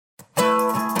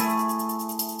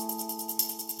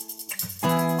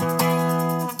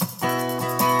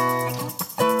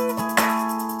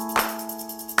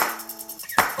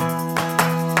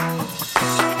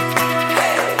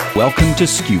Welcome to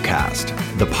SKUcast,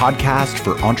 the podcast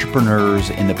for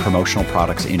entrepreneurs in the promotional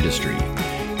products industry.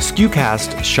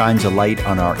 SKUcast shines a light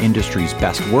on our industry's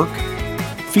best work,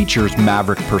 features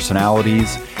maverick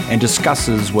personalities, and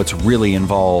discusses what's really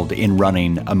involved in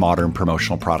running a modern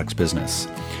promotional products business.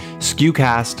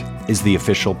 SKUcast is the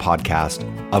official podcast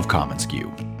of commonsku.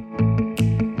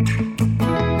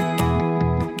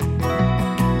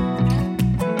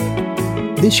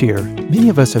 This year, many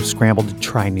of us have scrambled to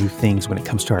try new things when it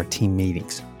comes to our team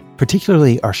meetings,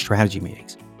 particularly our strategy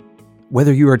meetings.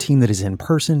 Whether you are a team that is in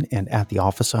person and at the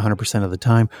office 100% of the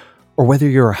time, or whether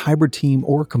you're a hybrid team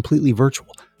or completely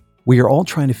virtual, we are all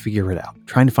trying to figure it out,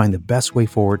 trying to find the best way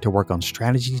forward to work on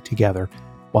strategy together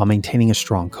while maintaining a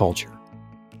strong culture.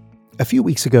 A few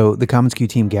weeks ago, the commonsku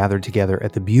team gathered together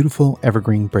at the beautiful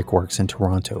Evergreen Brickworks in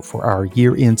Toronto for our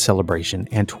year-end celebration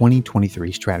and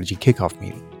 2023 strategy kickoff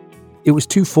meeting. It was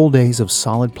 2 full days of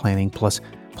solid planning plus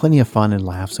plenty of fun and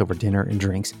laughs over dinner and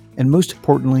drinks, and most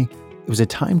importantly, it was a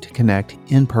time to connect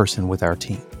in person with our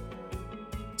team.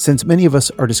 Since many of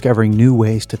us are discovering new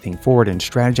ways to think forward and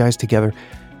strategize together,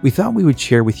 we thought we would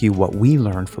share with you what we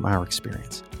learned from our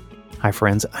experience. Hi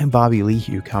friends, I'm Bobby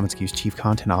Lehue, commonsku's Chief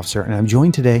Content Officer, and I'm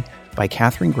joined today by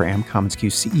Catherine Graham,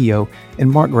 commonsku's CEO, and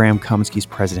Mark Graham, commonsku's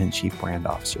President and Chief Brand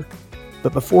Officer.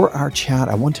 But before our chat,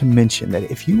 I want to mention that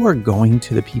if you are going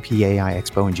to the PPAI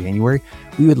Expo in January,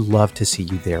 we would love to see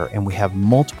you there, and we have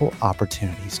multiple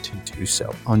opportunities to do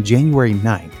so. On January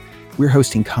 9th, we're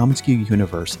hosting commonsku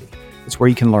University. It's where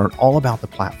you can learn all about the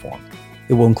platform.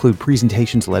 It will include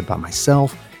presentations led by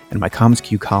myself and my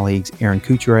commonsku colleagues, Aaron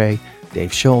Couturier,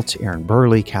 Dave Schultz, Aaron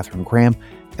Burley, Catherine Graham,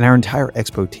 and our entire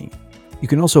Expo team. You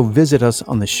can also visit us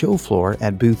on the show floor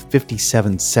at booth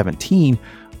 5717,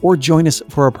 or join us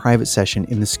for a private session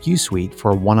in the SKU Suite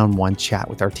for a one-on-one chat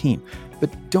with our team.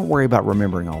 But don't worry about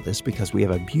remembering all this because we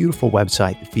have a beautiful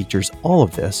website that features all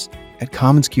of this at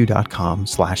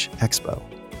commonsku.com/expo.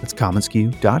 That's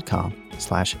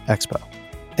commonsku.com/expo.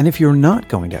 And if you're not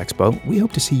going to Expo, we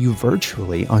hope to see you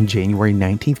virtually on January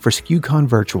 19th for SKUCon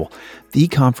Virtual, the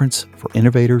conference for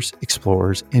innovators,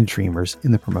 explorers, and dreamers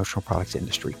in the promotional products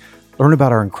industry. Learn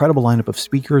about our incredible lineup of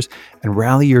speakers and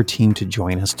rally your team to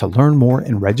join us. To learn more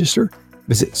and register,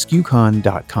 visit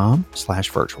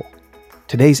skucon.com/virtual.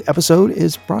 Today's episode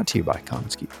is brought to you by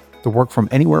commonsku, the work from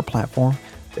anywhere platform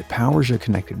that powers your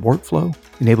connected workflow,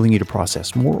 enabling you to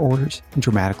process more orders and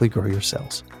dramatically grow your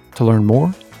sales. To learn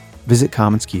more, visit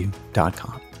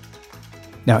commonsku.com.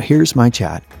 Now here's my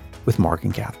chat with Mark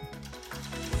and Catherine.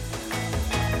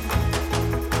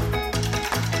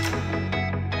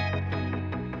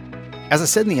 As I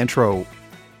said in the intro,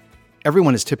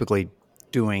 everyone is typically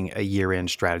doing a year-end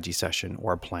strategy session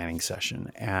or a planning session,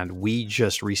 and we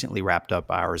just recently wrapped up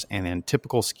ours. And in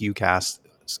typical SKUcast,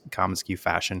 commonsku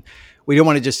fashion, we don't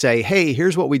want to just say, hey,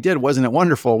 here's what we did. Wasn't it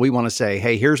wonderful? We want to say,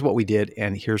 hey, here's what we did,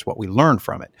 and here's what we learned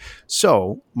from it.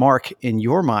 So, Mark, in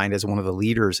your mind, as one of the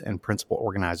leaders and principal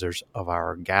organizers of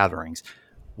our gatherings,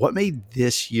 what made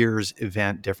this year's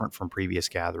event different from previous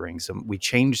gatherings? We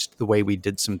changed the way we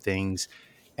did some things,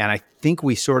 and I think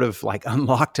we sort of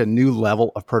unlocked a new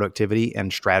level of productivity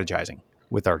and strategizing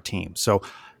with our team. So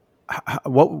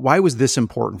why was this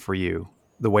important for you,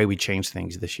 the way we changed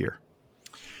things this year?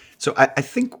 So I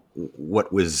think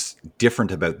what was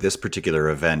different about this particular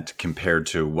event compared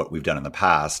to what we've done in the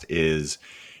past is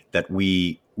that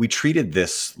we treated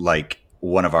this like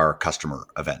one of our customer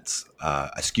events,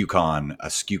 a SKUCon, a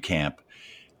SKUCamp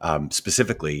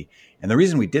specifically. And the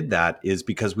reason we did that is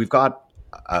because we've got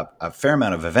a fair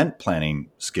amount of event planning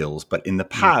skills, but in the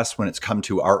past, when it's come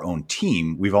to our own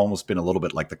team, we've almost been a little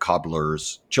bit like the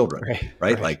cobbler's children,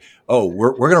 right? Like, oh,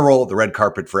 we're going to roll out the red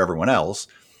carpet for everyone else.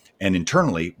 And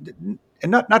internally,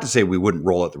 and not to say we wouldn't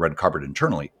roll out the red carpet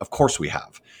internally, of course we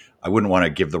have. I wouldn't want to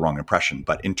give the wrong impression,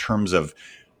 but in terms of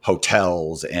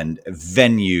hotels and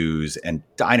venues and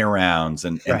dine-arounds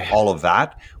and all of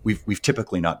that, we've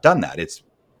typically not done that. It's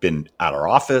been at our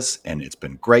office and it's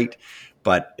been great,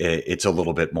 but it's a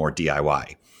little bit more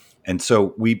DIY. And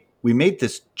so we made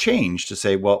this change to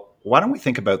say, well, why don't we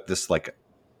think about this like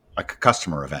a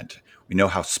customer event? We know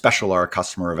how special our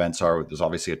customer events are. There's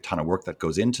obviously a ton of work that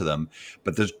goes into them,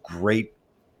 but there's great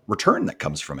return that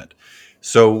comes from it.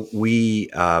 So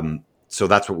so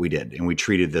that's what we did. And we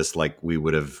treated this like we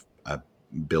would have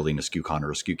building a SKUCon or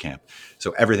a SKUCamp.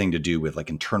 So everything to do with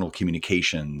internal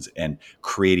communications and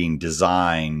creating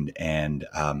design and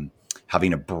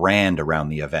having a brand around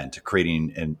the event,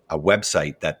 creating a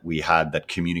website that we had that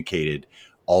communicated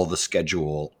all the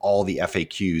schedule, all the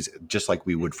FAQs, just like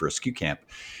we would for a SKUCamp.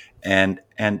 And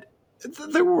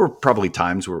there were probably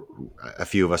times where a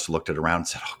few of us looked at it around and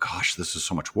said, oh gosh, this is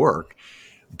so much work.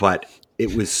 But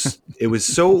it was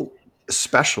so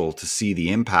special to see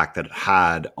the impact that it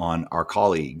had on our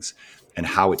colleagues and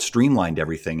how it streamlined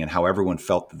everything and how everyone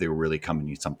felt that they were really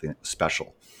coming to something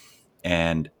special.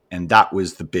 And that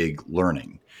was the big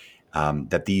learning,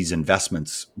 that these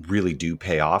investments really do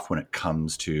pay off when it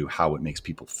comes to how it makes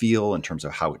people feel in terms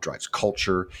of how it drives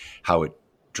culture, how it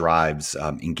drives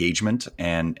engagement,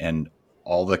 and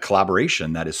all the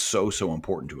collaboration that is so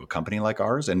important to a company like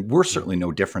ours. And we're certainly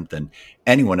no different than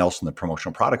anyone else in the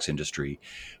promotional products industry.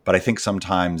 But I think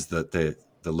sometimes the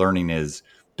learning is,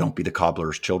 don't be the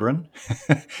cobbler's children.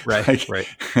 Right. Right.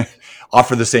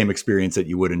 Offer the same experience that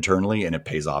you would internally, and it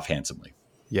pays off handsomely.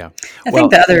 Yeah. I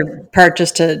think the other part,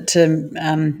 just to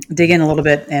dig in a little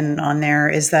bit on there,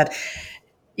 is that,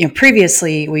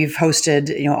 previously we've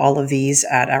hosted, all of these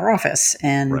at our office,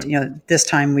 and, Right. this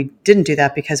time we didn't do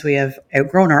that because we have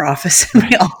outgrown our office and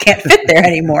we all can't fit there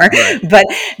anymore. Right. But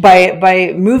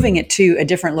by moving it to a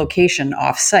different location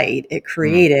off site, it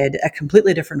created a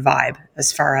completely different vibe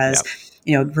as far as,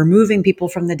 removing people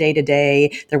from the day to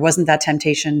day. There wasn't that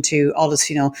temptation to, I'll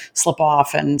just, slip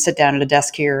off and sit down at a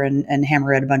desk here and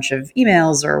hammer out a bunch of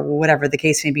emails or whatever the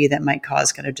case may be that might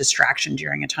cause kind of distraction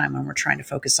during a time when we're trying to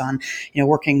focus on,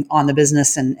 working on the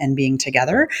business and being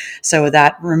together. So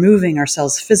that removing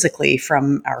ourselves physically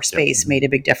from our space made a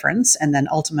big difference. And then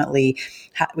ultimately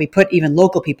we put even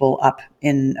local people up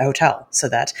in a hotel so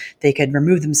that they could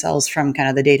remove themselves from kind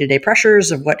of the day-to-day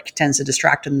pressures of what tends to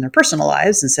distract them in their personal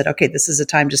lives, and said, okay, this is a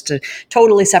time just to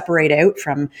totally separate out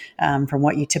from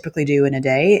what you typically do in a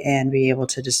day and be able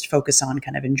to just focus on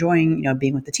kind of enjoying,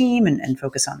 being with the team and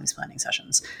focus on these planning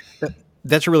sessions.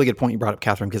 That's a really good point you brought up,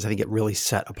 Catherine, because I think it really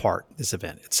set apart this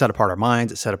event. It set apart our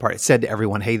minds. It said to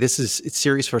everyone, hey, it's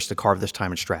serious for us to carve this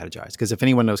time and strategize. Because if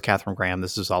anyone knows Catherine Graham,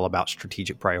 this is all about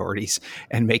strategic priorities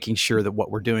and making sure that what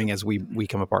we're doing as we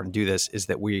come apart and do this is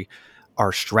that we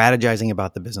are strategizing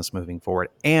about the business moving forward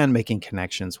and making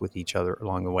connections with each other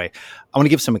along the way. I want to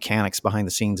give some mechanics behind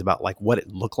the scenes about like what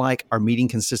it looked like. Our meeting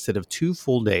consisted of 2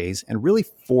 full days and really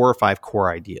 4 or 5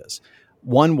 core ideas.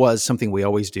 One was something we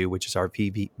always do, which is our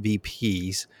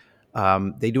VPs.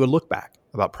 They do a look back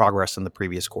about progress in the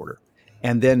previous quarter.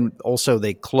 And then also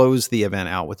they close the event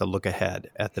out with a look ahead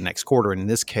at the next quarter. And in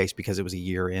this case, because it was a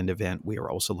year-end event, we are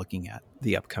also looking at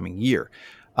the upcoming year.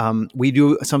 We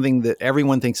do something that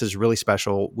everyone thinks is really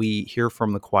special. We hear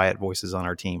from the quiet voices on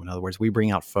our team. In other words, we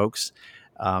bring out folks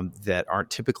that aren't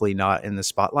typically not in the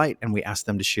spotlight, and we ask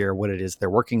them to share what it is they're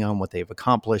working on, what they've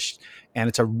accomplished. And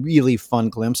it's a really fun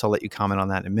glimpse. I'll let you comment on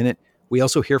that in a minute. We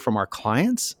also hear from our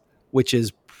clients, which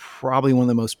is probably one of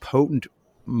the most potent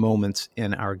moments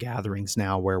in our gatherings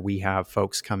now, where we have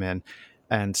folks come in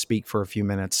and speak for a few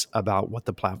minutes about what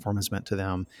the platform has meant to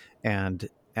them and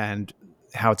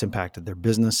how it's impacted their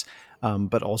business,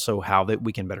 but also how that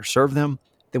we can better serve them.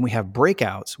 Then we have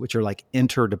breakouts, which are like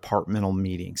interdepartmental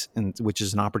meetings, and which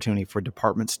is an opportunity for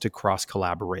departments to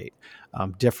cross-collaborate,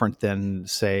 different than,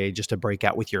 say, just a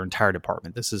breakout with your entire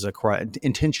department. This is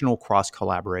intentional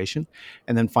cross-collaboration.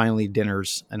 And then finally,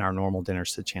 dinners, and our normal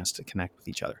dinners, the chance to connect with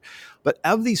each other. But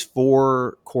of these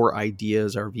 4 core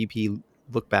ideas, our VP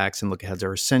look-backs and look-aheads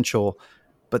are essential.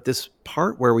 But this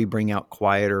part where we bring out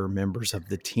quieter members of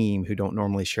the team who don't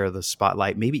normally share the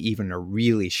spotlight, maybe even are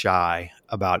really shy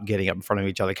about getting up in front of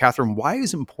each other. Catherine, why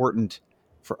is it important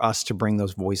for us to bring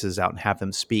those voices out and have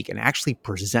them speak and actually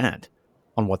present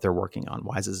on what they're working on?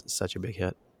 Why is this such a big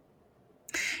hit?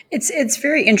 It's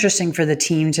very interesting for the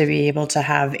team to be able to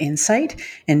have insight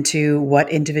into what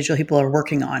individual people are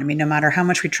working on. I mean, no matter how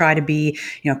much we try to be,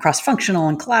 cross-functional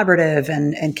and collaborative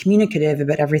and communicative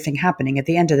about everything happening, at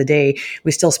the end of the day,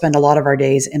 we still spend a lot of our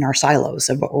days in our silos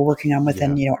of what we're working on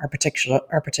within,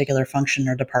 our particular function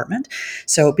or department.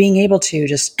 So being able to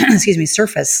just,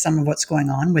 surface some of what's going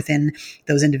on within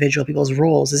those individual people's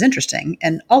roles is interesting.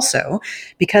 And also,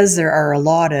 because there are a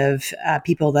lot of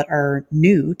people that are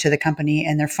new to the company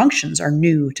and their functions are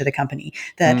new to the company,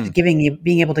 that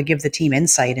being able to give the team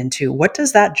insight into what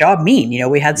does that job mean?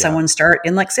 We had someone start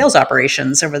in like sales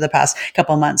operations over the past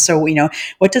couple of months. So,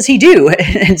 what does he do?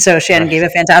 And so Shannon gave a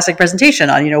fantastic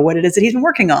presentation on, what it is that he's been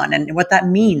working on and what that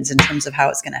means in terms of how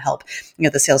it's going to help,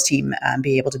 the sales team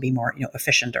be able to be more,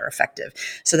 efficient or effective.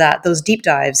 So that those deep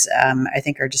dives, I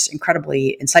think, are just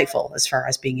incredibly insightful as far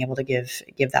as being able to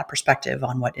give that perspective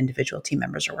on what individual team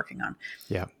members are working on.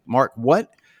 Yeah. Mark,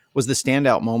 what was the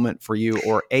standout moment for you,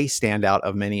 or a standout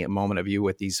of many moment of you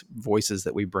with these voices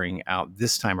that we bring out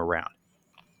this time around?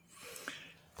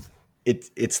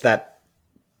 It's that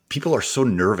people are so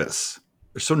nervous.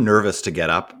 They're so nervous to get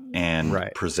up and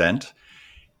present.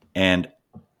 And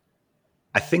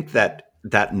I think that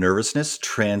nervousness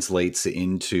translates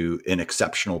into an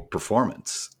exceptional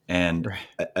performance. and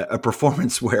Right. a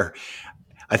performance where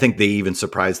I think they even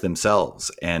surprised themselves.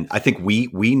 And I think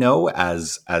we know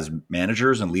as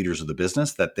managers and leaders of the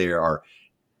business that they are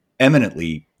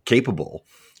eminently capable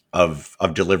of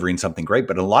delivering something great.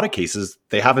 But in a lot of cases,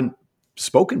 they haven't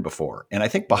spoken before. And I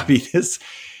think Bobby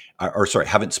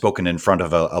haven't spoken in front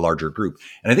of a larger group.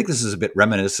 And I think this is a bit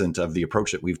reminiscent of the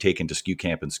approach that we've taken to SKU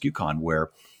Camp and SKUCon,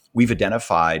 where we've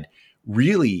identified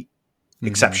really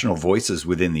exceptional voices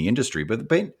within the industry, but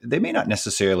they may not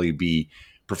necessarily be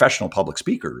professional public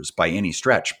speakers by any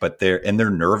stretch, but they're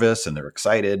nervous and they're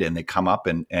excited and they come up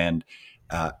and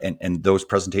those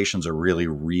presentations are really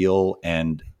real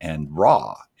and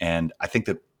raw. And I think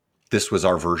that this was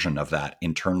our version of that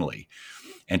internally.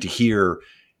 And to hear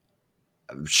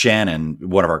Shannon,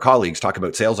 one of our colleagues, talk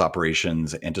about sales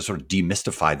operations and to sort of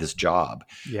demystify this job.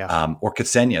 Yeah. Or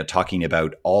Ksenia talking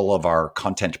about all of our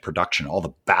content production, all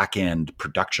the back end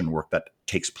production work that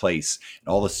takes place,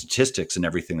 and all the statistics and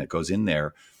everything that goes in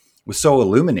there was so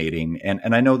illuminating.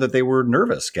 And I know that they were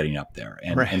nervous getting up there.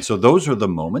 And so those are the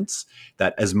moments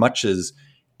that, as much as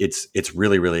it's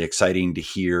really, really exciting to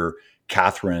hear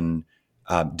Catherine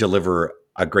deliver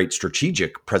a great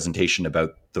strategic presentation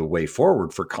about the way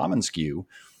forward for commonsku,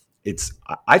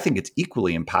 I think it's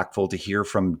equally impactful to hear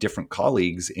from different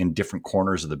colleagues in different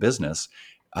corners of the business.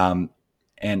 And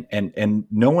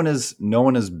no one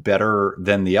is better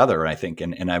than the other, I think.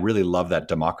 And I really love that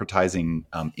democratizing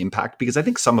impact, because I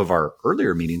think some of our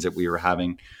earlier meetings that we were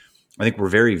having, I think were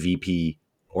very VP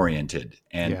oriented.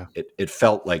 And it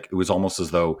felt like it was almost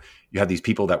as though you had these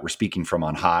people that were speaking from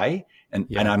on high. And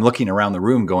I'm looking around the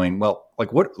room going, well,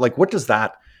 what does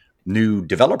that new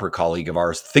developer colleague of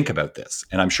ours think about this?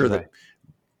 And I'm sure that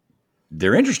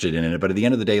they're interested in it, but at the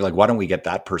end of the day, like, why don't we get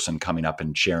that person coming up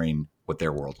and sharing what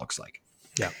their world looks like?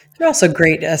 Yeah, they're also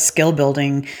great skill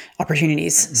building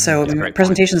opportunities. So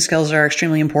presentation skills are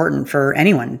extremely important for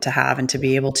anyone to have and to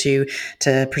be able to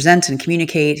present and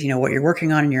communicate, what you're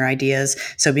working on and your ideas.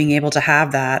 So being able to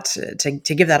have that,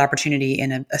 to give that opportunity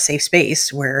in a safe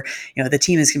space where, the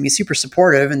team is going to be super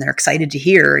supportive and they're excited to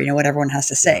hear, what everyone has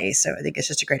to say. So I think it's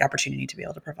just a great opportunity to be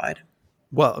able to provide.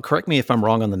 Well, correct me if I'm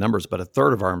wrong on the numbers, but a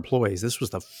third of our employees, this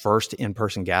was the first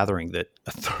in-person gathering that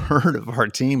a third of our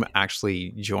team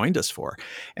actually joined us for.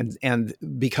 And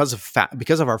because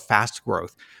of our fast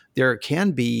growth, there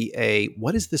can be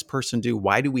what does this person do?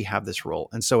 Why do we have this role?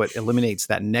 And so it eliminates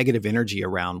that negative energy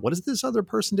around what is this other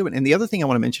person doing? And the other thing I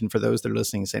want to mention for those that are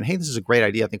listening and saying, hey, this is a great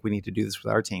idea. I think we need to do this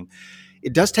with our team.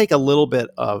 It does take a little bit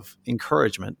of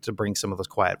encouragement to bring some of those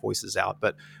quiet voices out,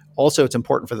 but also it's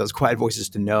important for those quiet voices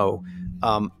to know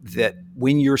that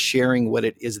when you're sharing what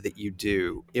it is that you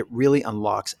do, it really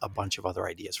unlocks a bunch of other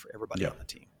ideas for everybody on the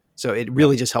team. So it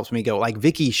really just helps me go. Like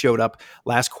Vicky showed up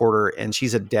last quarter and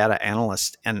she's a data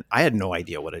analyst, and I had no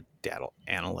idea what a data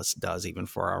analyst does even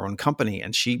for our own company.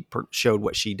 And she showed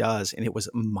what she does, and it was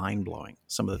mind blowing,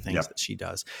 some of the things that she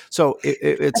does. So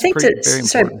it's very important.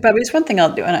 Sorry, but there's one thing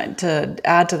I'll do to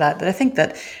add to that I think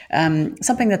that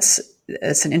something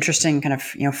it's an interesting kind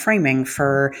of framing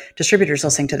for distributors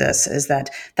listening to this is that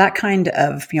kind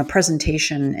of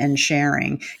presentation and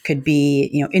sharing could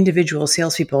be individual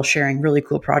salespeople sharing really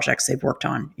cool projects they've worked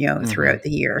on throughout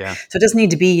the year. Yeah. So it doesn't need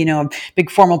to be a big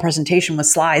formal presentation with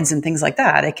slides and things like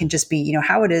that. It can just be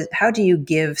how do you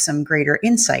give some greater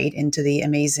insight into the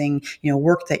amazing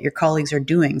work that your colleagues are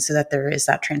doing, so that there is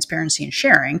that transparency and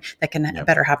sharing that can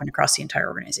better happen across the entire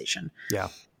organization. Yeah.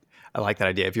 I like that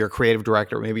idea. If you're a creative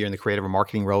director, maybe you're in the creative or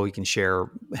marketing role, you can share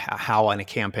how a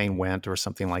campaign went or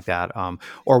something like that,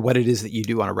 or what it is that you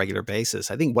do on a regular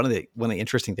basis. I think one of the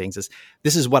interesting things is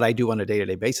this is what I do on a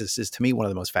day-to-day basis is, to me, one of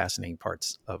the most fascinating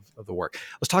parts of the work.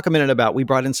 Let's talk a minute about, we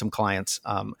brought in some clients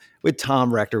with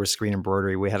Tom Rector with Screen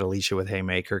Embroidery. We had Alicia with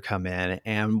Haymaker come in,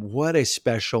 and what a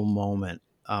special moment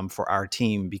for our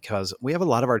team, because we have a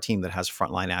lot of our team that has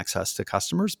frontline access to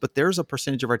customers, but there's a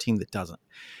percentage of our team that doesn't.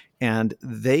 And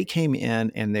they came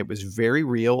in and it was very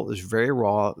real. It was very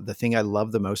raw. The thing I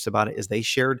love the most about it is they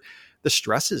shared the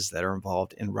stresses that are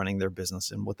involved in running their business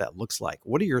and what that looks like.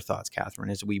 What are your thoughts, Catherine,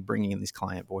 as we bring in these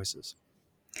client voices?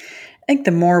 I think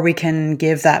the more we can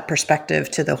give that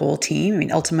perspective to the whole team, I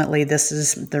mean, ultimately, this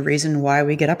is the reason why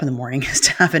we get up in the morning, is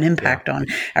to have an impact on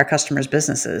our customers'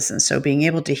 businesses. And so being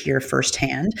able to hear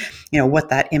firsthand, what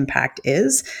that impact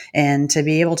is, and to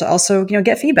be able to also,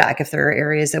 get feedback if there are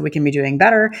areas that we can be doing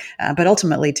better, but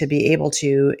ultimately to be able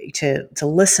to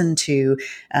listen to,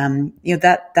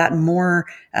 that more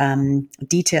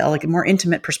detail, like a more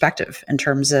intimate perspective in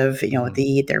terms of,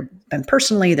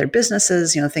 their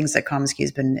businesses, things that commonsku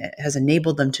has has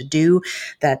enabled them to do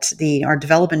that. Our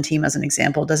development team, as an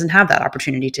example, doesn't have that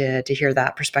opportunity to hear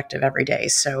that perspective every day.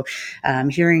 So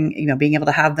being able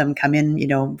to have them come in,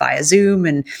 via Zoom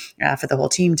and for the whole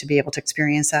team to be able to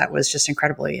experience that was just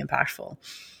incredibly impactful.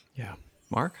 Yeah.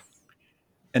 Mark?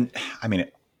 And I mean,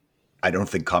 I don't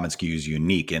think commonsku is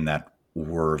unique in that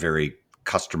we're very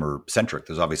customer centric.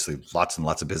 There's obviously lots and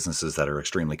lots of businesses that are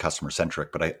extremely customer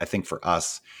centric, but I think for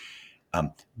us,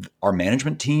 our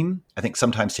management team, I think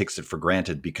sometimes takes it for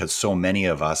granted because so many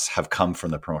of us have come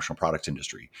from the promotional products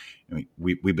industry. I mean,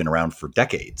 we've been around for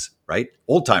decades, right?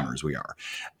 Old timers we are,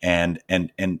 and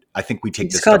I think we take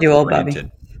this stuff for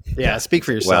granted. Bobby. Yeah, speak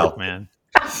for yourself, man.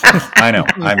 I know.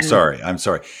 I'm sorry.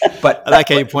 But I like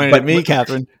how you pointed at me,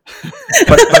 Catherine.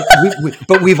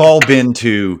 But we've all been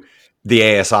to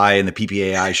the ASI and the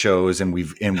PPAI shows, and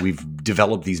we've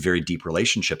developed these very deep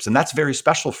relationships, and that's very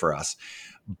special for us.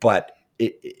 But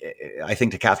I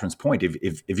think to Catherine's point,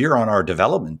 if you're on our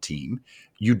development team,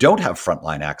 you don't have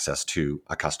frontline access to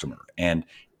a customer, and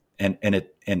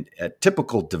a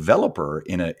typical developer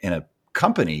in a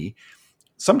company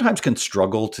sometimes can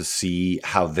struggle to see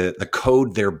how the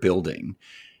code they're building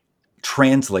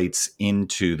translates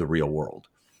into the real world.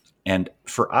 And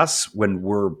for us, when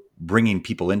we're bringing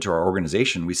people into our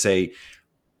organization, we say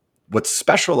what's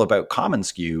special about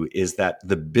commonsku is that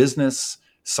the business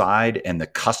side and the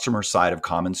customer side of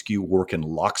commonsku work in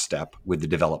lockstep with the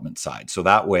development side. So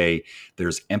that way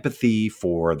there's empathy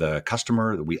for the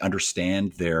customer. We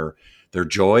understand their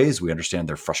joys. We understand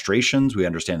their frustrations. We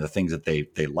understand the things that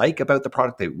they like about the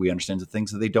product. We understand the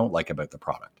things that they don't like about the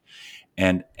product.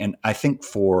 And I think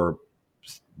for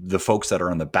the folks that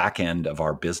are on the back end of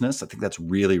our business, I think that's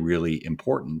really, really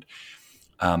important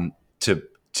to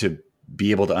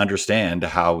be able to understand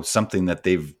how something that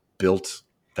they've built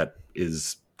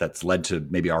that's led to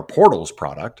maybe our portals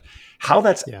product, how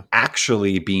that's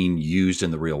actually being used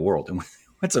in the real world. And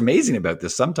what's amazing about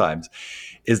this sometimes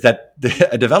is that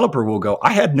a developer will go,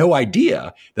 I had no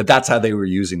idea that that's how they were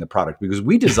using the product because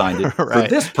we designed it for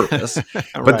this purpose,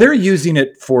 but they're using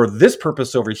it for this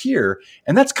purpose over here.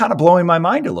 And that's kind of blowing my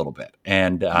mind a little bit.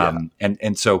 And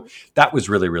so that was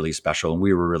really, really special. And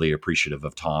we were really appreciative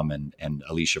of Tom and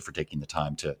Alicia for taking the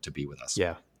time to be with us.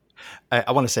 Yeah.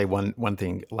 I want to say one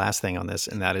last thing on this,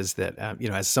 and that is that,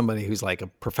 as somebody who's like a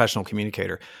professional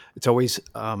communicator, it's always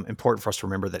important for us to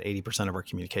remember that 80% of our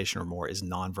communication or more is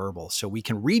nonverbal. So we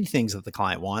can read things that the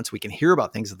client wants, we can hear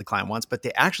about things that the client wants, but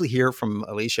they actually hear from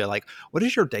Alicia, like, what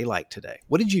is your day like today?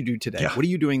 What did you do today? Yeah. What are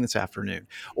you doing this afternoon?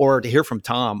 Or to hear from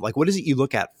Tom, like, what is it you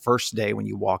look at first day when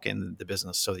you walk in the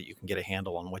business so that you can get a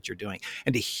handle on what you're doing?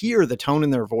 And to hear the tone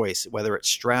in their voice, whether it's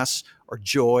stress or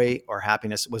joy or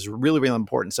happiness, was really, really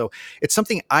important. So it's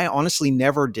something I honestly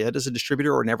never did as a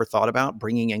distributor or never thought about,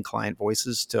 bringing in client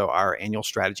voices to our annual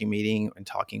strategy meeting and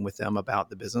talking with them about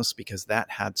the business, because that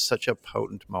had such a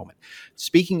potent moment.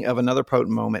 Speaking of another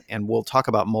potent moment, and we'll talk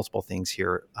about multiple things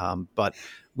here, but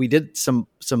we did some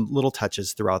little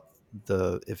touches throughout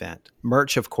the event.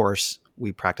 Merch, of course,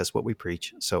 we practice what we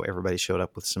preach. So everybody showed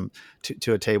up with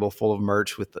to a table full of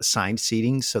merch with assigned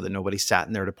seating so that nobody sat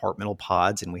in their departmental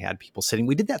pods, and we had people sitting.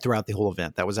 We did that throughout the whole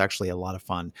event. That was actually a lot of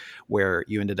fun, where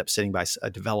you ended up sitting by a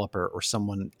developer or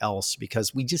someone else,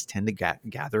 because we just tend to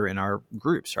gather in our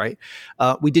groups, right?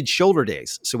 We did shoulder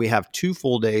days. So we have 2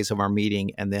 full days of our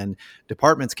meeting, and then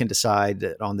departments can decide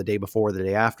that on the day before or the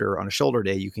day after, on a shoulder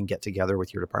day, you can get together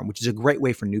with your department, which is a great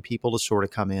way for new people to sort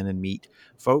of come in and meet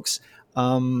folks.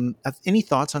 Any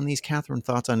thoughts on these, Catherine?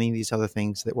 Thoughts on any of these other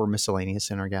things that were miscellaneous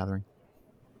in our gathering?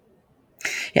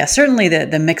 Yeah, certainly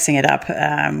the mixing it up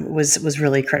was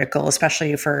really critical,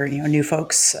 especially for new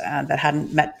folks that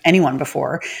hadn't met anyone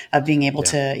before, of being able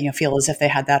to feel as if they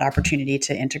had that opportunity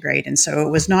to integrate. And so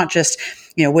it was not just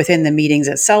within the meetings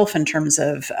itself in terms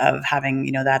of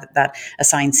having that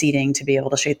assigned seating to be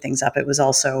able to shake things up. It was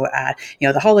also at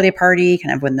the holiday party,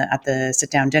 kind of at the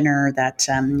sit down dinner, that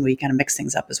we kind of mixed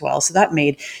things up as well. So that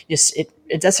made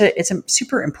it's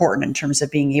super important in terms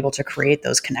of being able to create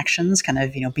those connections, kind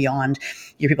of beyond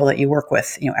your people that you work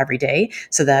with every day,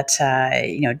 so that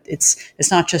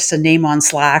it's not just a name on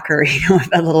Slack or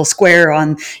a little square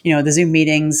on the Zoom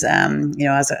meetings,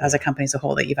 as a company as a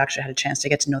whole, that you've actually had a chance to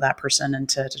get to know that person and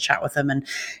to chat with them and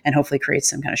hopefully create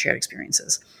some kind of shared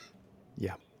experiences.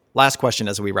 Yeah. Last question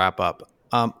as we wrap up.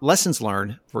 Lessons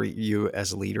learned for you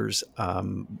as leaders.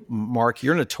 Mark,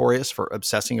 you're notorious for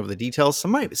obsessing over the details.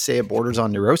 Some might say it borders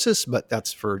on neurosis, but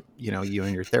that's for you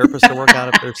and your therapist to work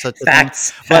out if there's such a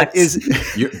Facts. thing.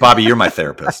 But Bobby, you're my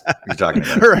therapist. You're talking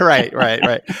about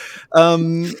right.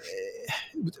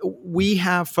 We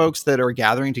have folks that are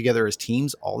gathering together as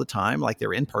teams all the time, like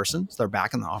they're in person, so they're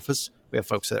back in the office. We have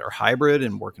folks that are hybrid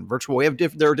and working virtual.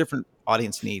 There are different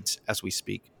audience needs as we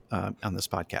speak on this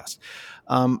podcast.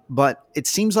 But it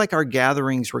seems like our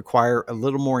gatherings require a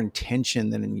little more intention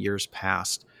than in years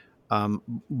past.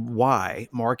 Why,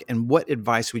 Mark? And what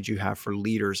advice would you have for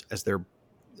leaders as they're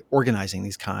organizing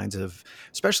these kinds of,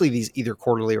 especially these either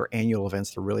quarterly or annual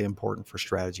events that are really important for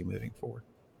strategy moving forward?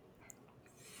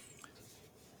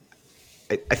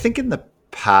 I think in the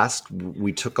past,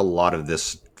 we took a lot of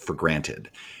this for granted.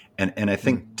 And I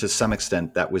think to some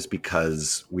extent that was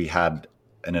because we had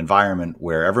an environment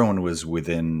where everyone was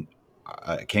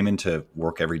came into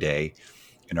work every day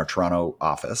in our Toronto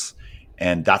office.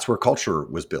 And that's where culture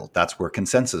was built. That's where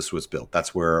consensus was built.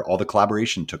 That's where all the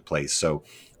collaboration took place. So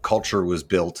culture was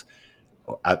built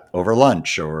over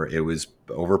lunch, or it was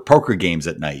over poker games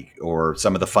at night, or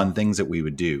some of the fun things that we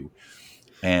would do.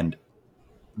 And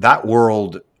that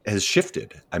world has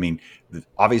shifted. I mean,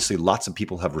 obviously lots of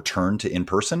people have returned to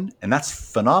in-person, and that's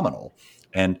phenomenal.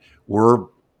 And we're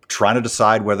trying to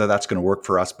decide whether that's going to work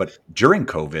for us. But during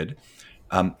COVID,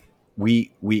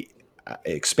 we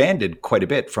expanded quite a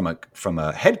bit from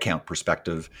a headcount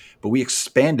perspective, but we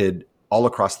expanded all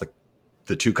across the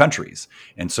two countries.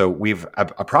 And so we've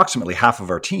approximately half of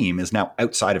our team is now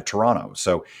outside of Toronto.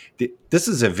 So this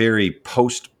is a very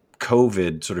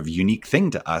post-COVID sort of unique thing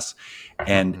to us.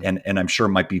 And I'm sure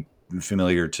might be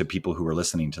familiar to people who are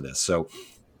listening to this. So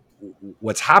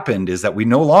what's happened is that we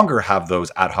no longer have those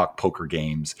ad hoc poker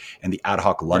games and the ad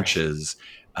hoc lunches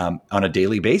on a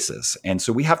daily basis. And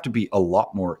so we have to be a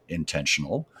lot more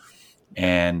intentional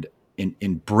and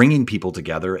in bringing people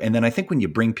together. And then I think when you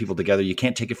bring people together, you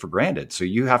can't take it for granted. So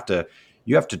you have to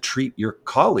treat your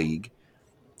colleague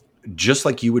just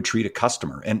like you would treat a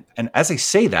customer. And as I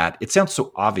say that, it sounds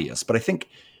so obvious, but I think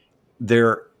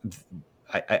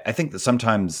I think that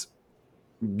sometimes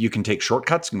you can take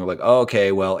shortcuts and go like, oh,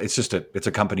 okay, well, it's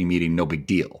a company meeting, no big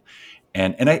deal.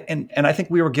 And I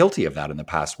think we were guilty of that in the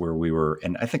past, where we were,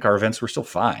 and I think our events were still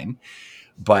fine,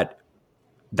 but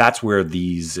that's where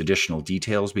these additional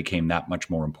details became that much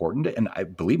more important. And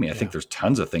believe me, I think there's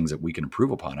tons of things that we can improve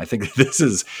upon. I think that this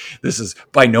is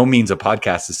by no means a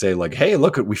podcast to say like, hey,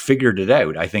 look, we figured it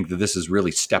out. I think that this is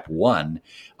really step one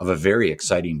of a very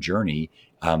exciting journey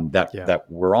that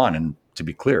we're on. And to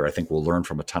be clear, I think we'll learn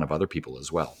from a ton of other people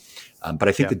as well. But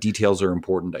I think the details are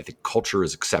important. I think culture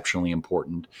is exceptionally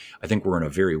important. I think we're in a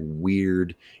very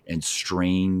weird and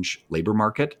strange labor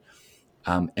market.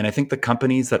 And I think the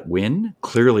companies that win,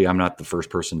 clearly I'm not the first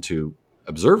person to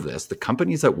observe this, the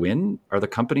companies that win are the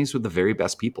companies with the very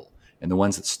best people, and the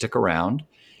ones that stick around,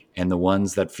 and the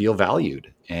ones that feel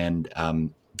valued. And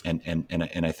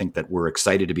I think that we're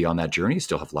excited to be on that journey,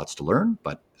 still have lots to learn,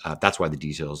 but that's why the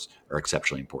details are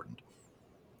exceptionally important.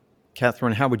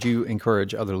 Catherine, how would you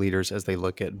encourage other leaders as they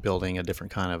look at building a different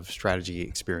kind of strategy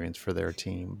experience for their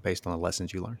team based on the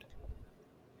lessons you learned?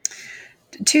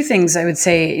 Two things I would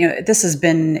say. This has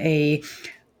been a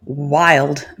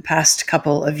wild past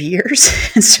couple of years.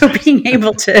 And so being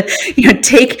able to,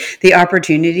 take the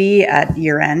opportunity at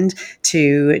year end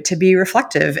to be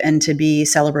reflective and to be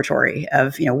celebratory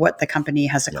of, what the company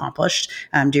has accomplished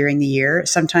during the year.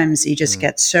 Sometimes you just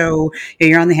get so,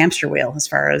 you're on the hamster wheel as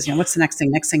far as, what's the next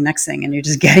thing, and you're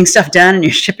just getting stuff done and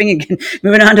you're shipping again,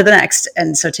 moving on to the next.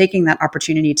 And so taking that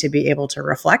opportunity to be able to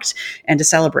reflect and to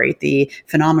celebrate the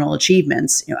phenomenal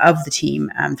achievements, of the team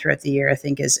throughout the year, I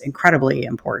think is incredibly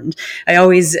important. I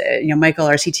always, Michael,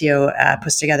 our CTO,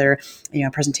 puts together, a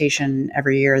presentation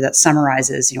every year that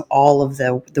summarizes, all of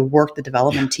the work the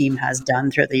development team has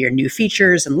done throughout the year, new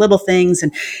features and little things,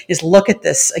 and just look at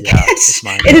this. Again,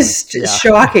 it is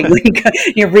shocking when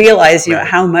you realize,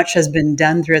 how much has been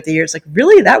done throughout the year. It's like,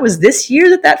 really, that was this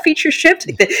year that feature shipped?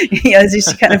 As you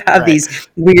kind of have these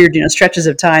weird, stretches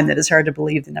of time that it's hard to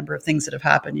believe the number of things that have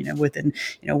happened, within,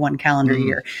 one calendar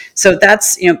year. So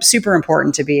that's, super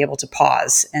important to be able to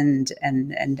pause and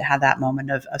have that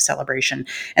moment of celebration.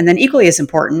 And then equally as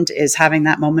important is having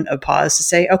that moment of pause to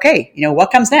say, okay,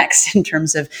 what comes next in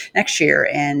terms of next year,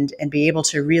 and be able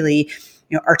to really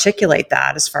articulate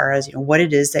that as far as what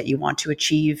it is that you want to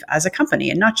achieve as a company,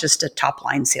 and not just a top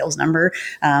line sales number,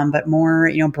 but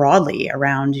more broadly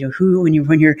around who when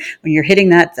you're hitting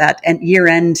that year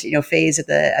end phase at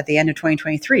the end of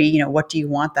 2023, what do you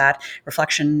want that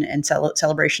reflection and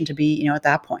celebration to be at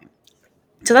that point.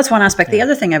 So that's one aspect. The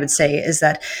other thing I would say is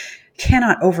that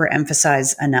cannot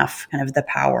overemphasize enough kind of the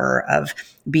power of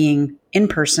being in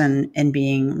person and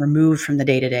being removed from the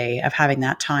day-to-day of having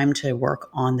that time to work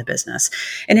on the business.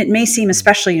 And it may seem,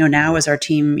 especially, now as our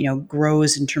team,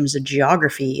 grows in terms of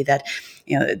geography, that,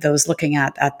 those looking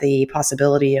at the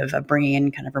possibility of bringing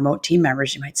in kind of remote team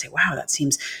members, you might say, wow, that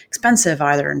seems expensive,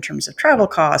 either in terms of travel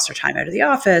costs or time out of the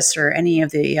office or any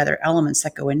of the other elements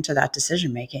that go into that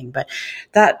decision-making. But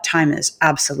that time is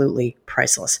absolutely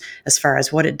priceless as far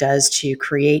as what it does to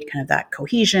create kind of that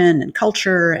cohesion and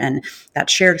culture and that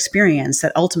shared experience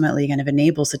that ultimately kind of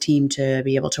enables the team to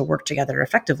be able to work together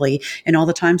effectively in all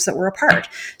the times that we're apart.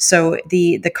 So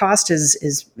the cost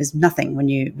is nothing when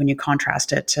you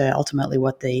contrast it to ultimately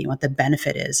what the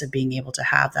benefit is of being able to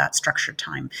have that structured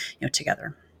time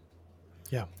together.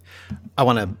 Yeah, I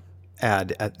want to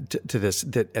add to this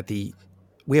that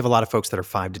we have a lot of folks that are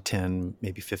 5 to 10,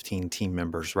 maybe 15 team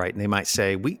members, right? And they might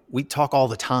say, we talk all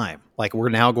the time. Like, we're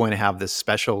now going to have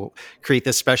create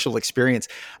this special experience.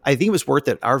 I think it was worth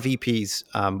it. Our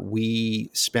VPs,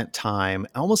 we spent time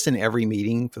almost in every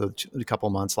meeting for a couple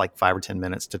of months, like 5 or 10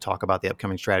 minutes, to talk about the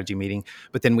upcoming strategy meeting.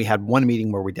 But then we had one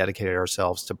meeting where we dedicated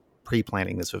ourselves to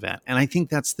pre-planning this event. And I think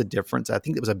that's the difference. I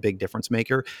think it was a big difference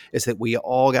maker, is that we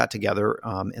all got together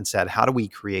and said, how do we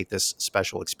create this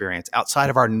special experience outside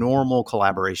of our normal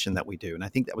collaboration that we do? And I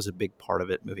think that was a big part of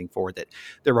it moving forward, that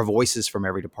there were voices from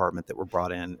every department that were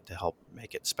brought in to help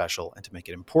make it special and to make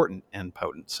it important and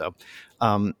potent. So,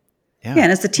 yeah,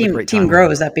 and as the team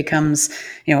grows, that becomes,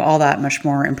 all that much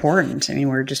more important. I mean,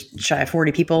 we're just shy of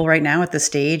 40 people right now at this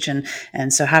stage. And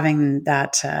so having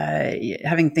that,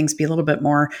 having things be a little bit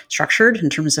more structured in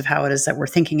terms of how it is that we're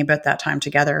thinking about that time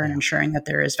together and ensuring that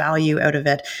there is value out of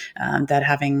it, that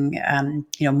having,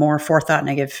 more forethought, and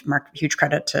I give Mark huge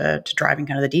credit to driving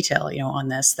kind of the detail, on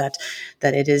this, that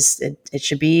it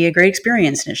should be a great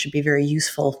experience, and it should be a very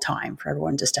useful time for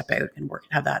everyone to step out and work,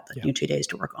 have that 2 days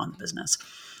to work on the business.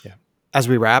 Yeah. As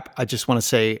we wrap, I just want to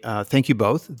say thank you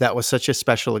both. That was such a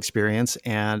special experience.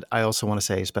 And I also want to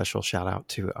say a special shout out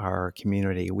to our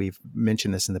community. We've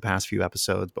mentioned this in the past few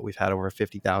episodes, but we've had over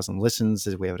 50,000 listens.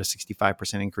 We have a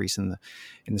 65% increase in the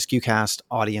SKUcast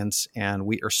audience. And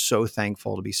we are so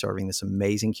thankful to be serving this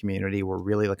amazing community. We're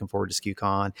really looking forward to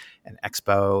SKUCon and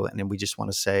Expo. And then we just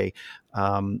want to say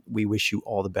we wish you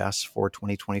all the best for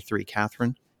 2023.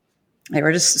 Catherine?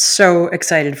 We're just so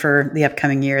excited for the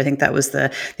upcoming year. I think that was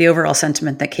the overall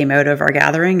sentiment that came out of our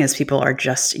gathering, is people are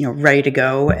just, ready to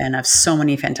go and have so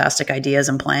many fantastic ideas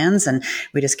and plans, and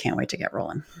we just can't wait to get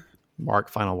rolling. Mark,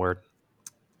 final word.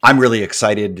 I'm really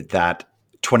excited that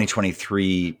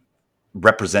 2023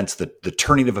 represents the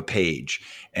turning of a page,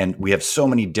 and we have so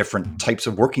many different types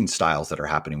of working styles that are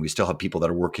happening. We still have people that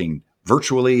are working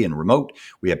virtually and remote.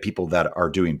 We have people that are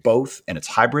doing both, and it's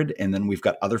hybrid. And then we've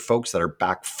got other folks that are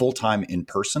back full-time in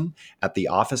person at the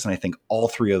office. And I think all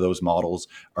three of those models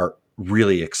are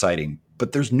really exciting.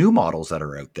 But there's new models that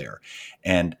are out there.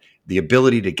 And the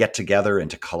ability to get together and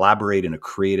to collaborate in a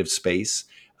creative space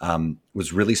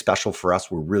was really special for us.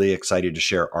 We're really excited to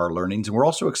share our learnings. And we're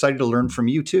also excited to learn from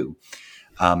you too.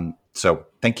 So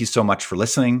thank you so much for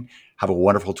listening. Have a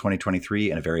wonderful 2023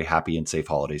 and a very happy and safe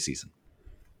holiday season.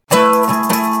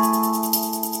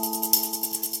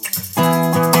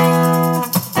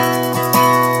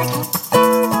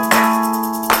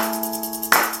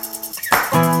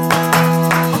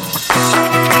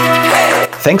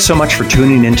 Thanks so much for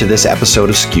tuning into this episode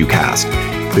of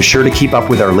SKUcast. Be sure to keep up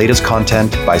with our latest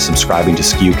content by subscribing to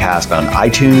SKUcast on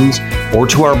iTunes or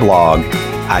to our blog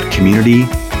at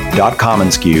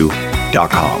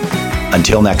community.commonsku.com.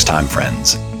 Until next time,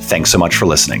 friends, thanks so much for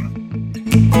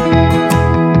listening.